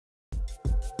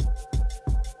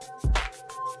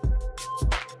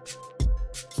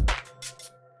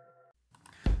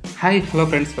Hi, hello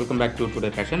friends, welcome back to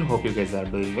Today Fashion. Hope you guys are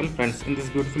doing well. Friends, in this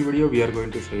beautiful video, we are going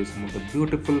to show you some of the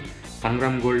beautiful 1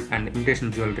 gram gold and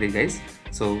imitation jewelry, guys.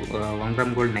 So, 1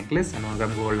 gram gold necklace and 1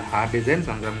 gram gold heart designs,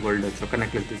 1 gram gold choker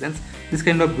necklace designs. This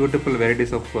kind of beautiful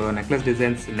varieties of necklace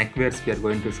designs, neckwears, we are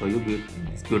going to show you in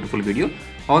this beautiful video.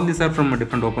 All these are from a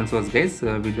different open source, guys.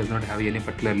 We does not have any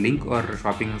particular link or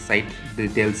shopping site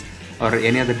details or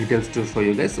any other details to show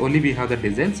you guys. Only we have the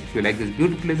designs. If you like these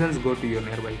beautiful designs, go to your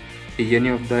nearby any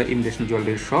of the imitation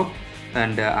jewelry shop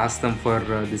and ask them for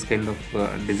this kind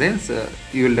of designs.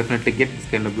 You will definitely get this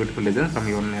kind of beautiful designs from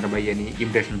your nearby any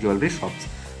imitation jewelry shops.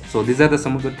 So these are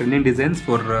some of the trending designs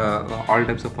for all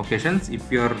types of occasions.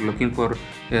 If you are looking for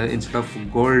instead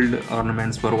of gold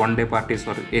ornaments for one-day parties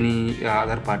or any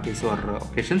other parties or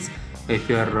occasions, if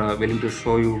you are willing to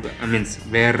show you,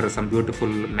 wear some beautiful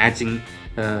matching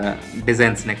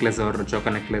designs, necklace or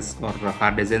choker necklace or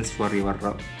heart designs for your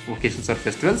occasions or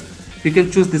festivals, you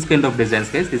can choose this kind of designs,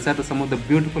 guys. These are some of the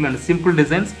beautiful and simple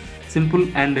designs, simple,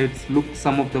 and it's look,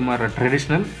 some of them are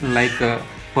traditional, like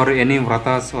for any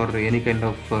vratas or any kind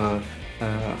of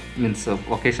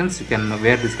occasions, you can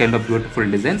wear this kind of beautiful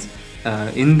designs.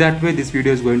 In that way, this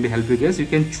video is going to help you guys. You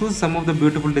can choose some of the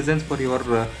beautiful designs for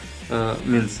your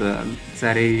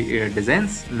saree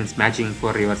designs, matching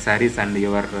for your sarees and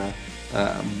your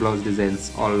blouse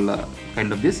designs, all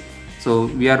kind of this. So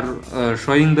we are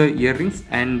showing the earrings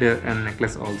and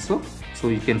necklace also, so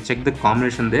you can check the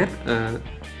combination there.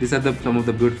 These are some of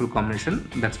the beautiful combination,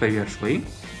 that's why we are showing.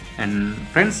 And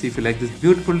friends, if you like these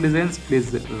beautiful designs,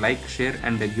 please like, share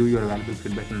and give your valuable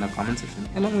feedback in the comment section.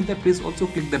 Along with that, please also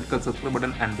click that subscribe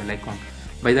button and bell icon.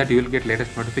 By that, you will get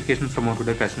latest notifications from our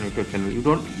Today Fashion YouTube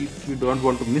channel. If you don't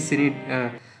want to miss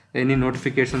any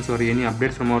notifications or any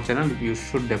updates from our channel, you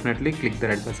should definitely click the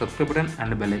red subscribe button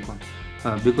and the bell icon,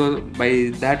 because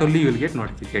by that only you will get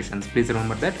notifications. Please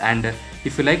remember that. And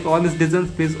if you like all these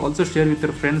designs, please also share with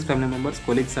your friends, family members,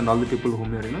 colleagues and all the people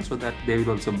whom you know, so that they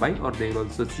will also buy or they will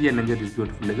also see and enjoy these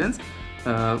beautiful designs.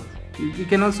 You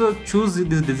can also choose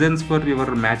these designs for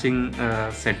your matching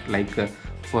set, like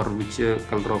for which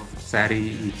color of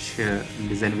saree, which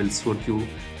design will suit you,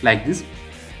 like this.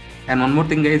 And one more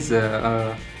thing, guys,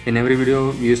 in every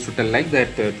video we used to tell like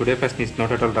that Today Fashion is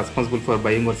not at all responsible for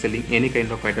buying or selling any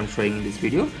kind of item showing in this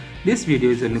video. This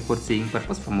video is only for seeing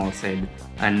purpose from our side,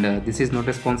 and this is not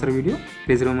a sponsor video.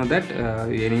 Please remember that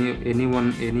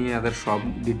any other shop,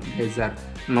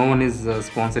 no one is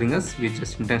sponsoring us. We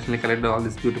just intentionally collect all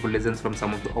these beautiful designs from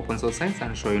some of the open source sites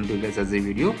and showing to you guys as a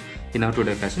video in our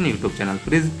Today Fashion YouTube channel.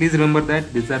 Please remember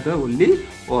that these are the only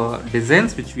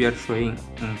designs which we are showing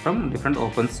from different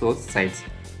open source sites.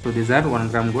 So these are 1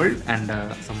 gram gold and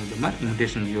some of them are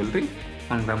imitation jewelry,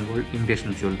 1 gram gold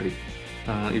imitation jewelry.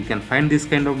 You can find this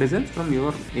kind of designs from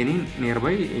your any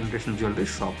nearby imitation jewelry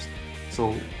shops.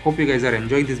 So hope you guys are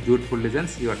enjoying these beautiful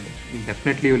designs. You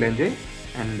definitely will enjoy.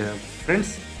 And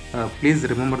friends, please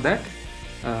remember that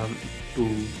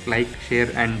to like, share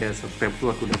and subscribe to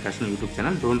our Today Fashion YouTube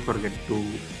channel. Don't forget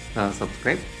to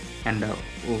subscribe. And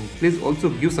please also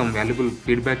give some valuable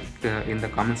feedback in the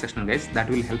comment section, guys. That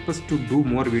will help us to do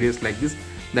more videos like this.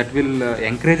 That will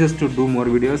encourage us to do more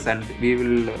videos, and we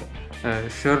will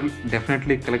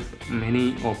definitely collect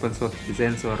many open source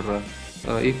designs, or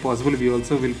if possible we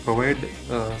also will provide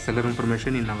seller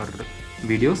information in our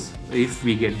videos if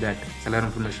we get that seller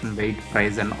information, weight,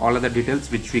 price and all other details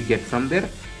which we get from there,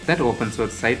 that open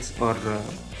source sites, or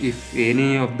if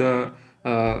any of the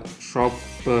shop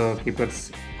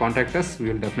keepers contact us, we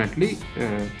will definitely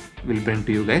will bring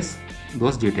to you guys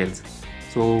those details.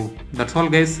 So that's all,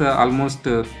 guys. Almost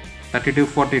 30 to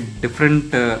 40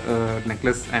 different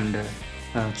necklace and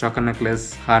choker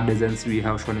necklace heart designs we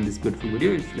have shown in this beautiful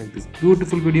video. If you like this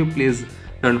beautiful video, please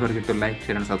don't forget to like,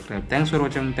 share and subscribe. Thanks for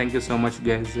watching. Thank you so much,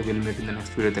 guys. We'll meet in the next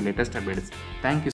video with the latest updates. Thank you.